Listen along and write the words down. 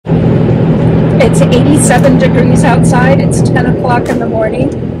It's 87 degrees outside. It's 10 o'clock in the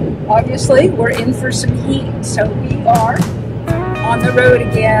morning. Obviously, we're in for some heat, so we are on the road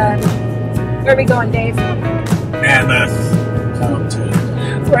again. Where are we going, Dave? Mammoth Mountain.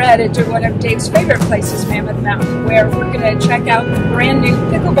 We're headed to one of Dave's favorite places, Mammoth Mountain, where we're going to check out the brand new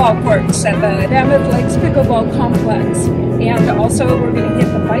pickleball courts at the Mammoth Lakes Pickleball Complex. And also, we're going to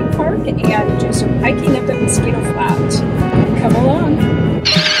hit the bike park and do some hiking up the Mosquito Flat. Come along.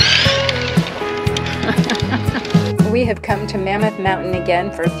 We have come to Mammoth Mountain again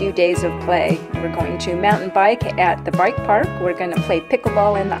for a few days of play. We're going to mountain bike at the bike park. We're going to play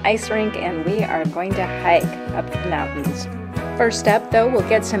pickleball in the ice rink, and we are going to hike up the mountains. First up, though, we'll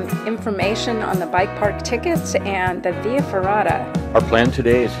get some information on the bike park tickets and the Via Ferrata. Our plan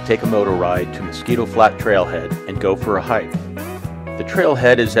today is to take a moto ride to Mosquito Flat Trailhead and go for a hike. The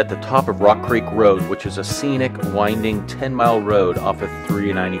trailhead is at the top of Rock Creek Road, which is a scenic, winding 10-mile road off of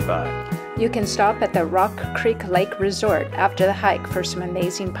 395. You can stop at the Rock Creek Lake Resort after the hike for some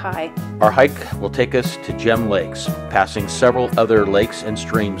amazing pie. Our hike will take us to Gem Lakes, passing several other lakes and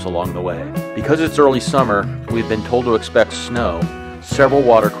streams along the way. Because it's early summer, we've been told to expect snow, several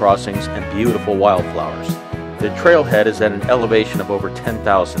water crossings, and beautiful wildflowers. The trailhead is at an elevation of over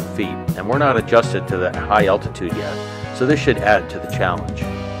 10,000 feet, and we're not adjusted to that high altitude yet, so this should add to the challenge.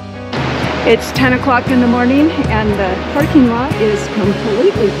 It's 10 o'clock in the morning, and the parking lot is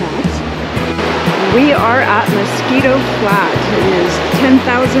completely packed. We are at Mosquito Flat. It is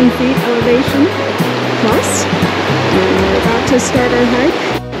 10,000 feet elevation plus. And we're about to start our hike.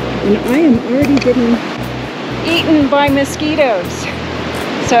 And I am already getting eaten by mosquitoes.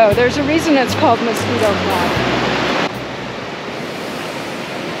 So there's a reason it's called Mosquito Flat.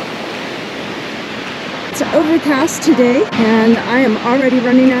 It's overcast today, and I am already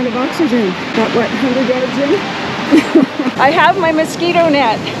running out of oxygen. About what, 100 yards in? I have my mosquito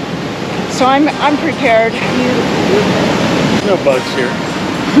net. So I'm prepared. No bugs here.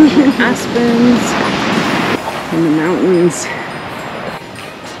 Aspens and the mountains.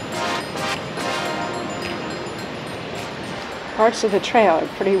 Parts of the trail are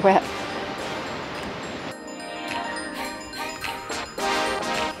pretty wet.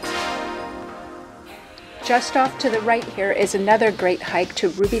 Just off to the right here is another great hike to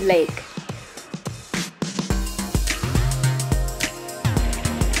Ruby Lake.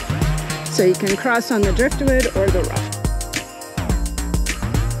 So you can cross on the driftwood or the rock.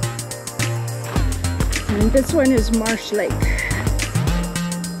 And this one is Marsh Lake.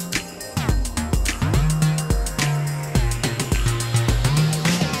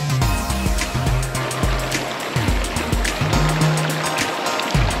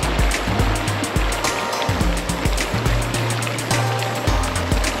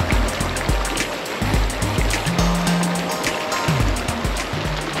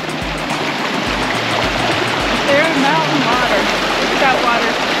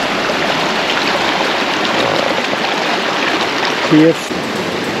 Yes.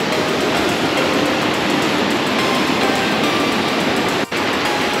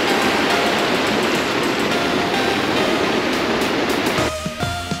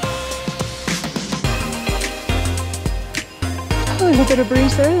 Oh, a little bit of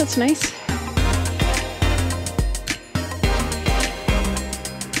breeze there, that's nice.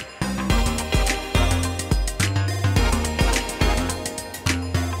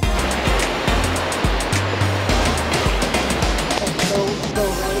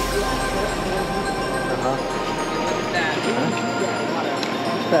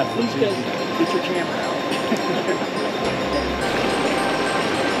 Get your camera out.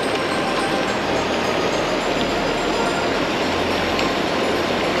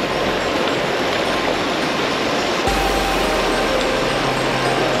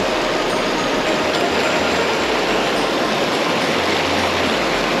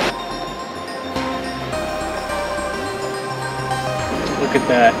 Look at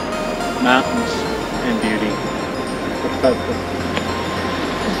that. Mountains and beauty.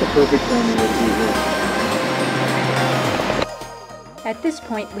 It's the perfect time to be here. At this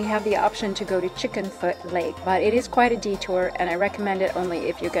point, we have the option to go to Chickenfoot Lake, but it is quite a detour, and I recommend it only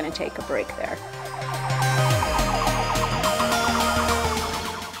if you're going to take a break there.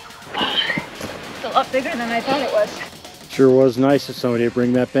 It's a lot bigger than I thought it was. Sure was nice of somebody to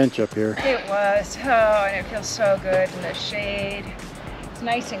bring that bench up here. It was. Oh, and it feels so good in the shade. It's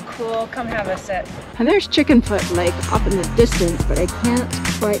nice and cool. Come have a sit. And there's Chickenfoot Lake up in the distance, but I can't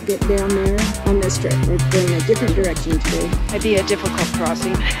quite get down there on this trip. We're going a different direction today. It'd be a difficult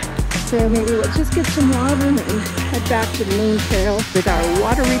crossing. So maybe let's just get some water and head back to the main trail. With our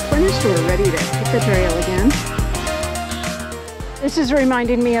water replenished, we're ready to hit the trail again. This is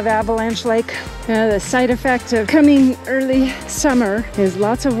reminding me of Avalanche Lake. The side effect of coming early summer is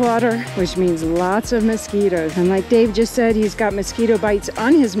lots of water, which means lots of mosquitoes. And like Dave just said, he's got mosquito bites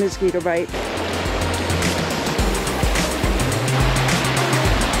on his mosquito bite.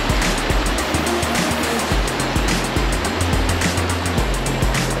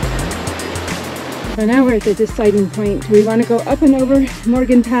 So now we're at the deciding point. Do we want to go up and over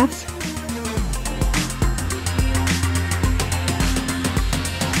Morgan Pass?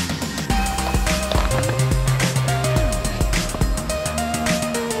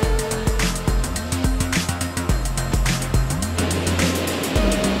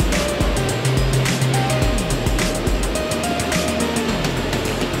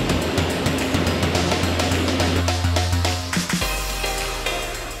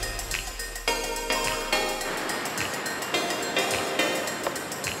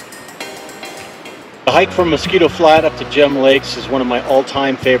 The hike from Mosquito Flat up to Gem Lakes is one of my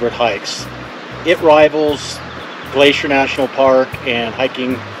all-time favorite hikes. It rivals Glacier National Park and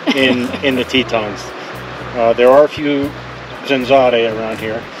hiking in the Tetons. There are a few Zenzade around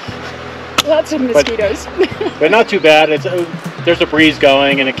here. Lots of mosquitoes. But not too bad. There's a breeze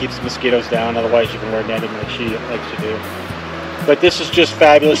going and it keeps the mosquitoes down. Otherwise you can wear netting like she likes to do. But this is just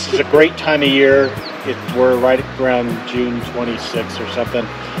fabulous. It's a great time of year. We're right around June 26th or something.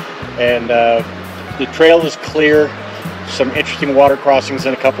 And the trail is clear, some interesting water crossings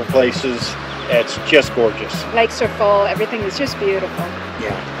in a couple places. It's just gorgeous. Lakes are full, everything is just beautiful.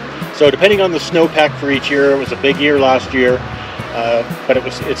 Yeah. So depending on the snowpack for each year, it was a big year last year, but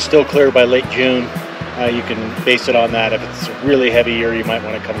it's still clear by late June. You can base it on that. If it's a really heavy year, you might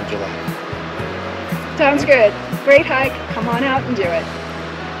want to come in July. Sounds good. Great hike. Come on out and do it.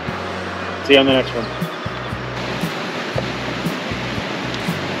 See you on the next one.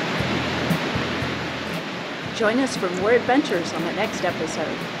 Join us for more adventures on the next episode.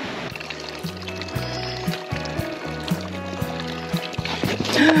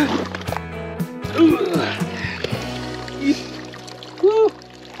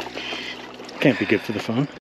 Can't be good for the phone.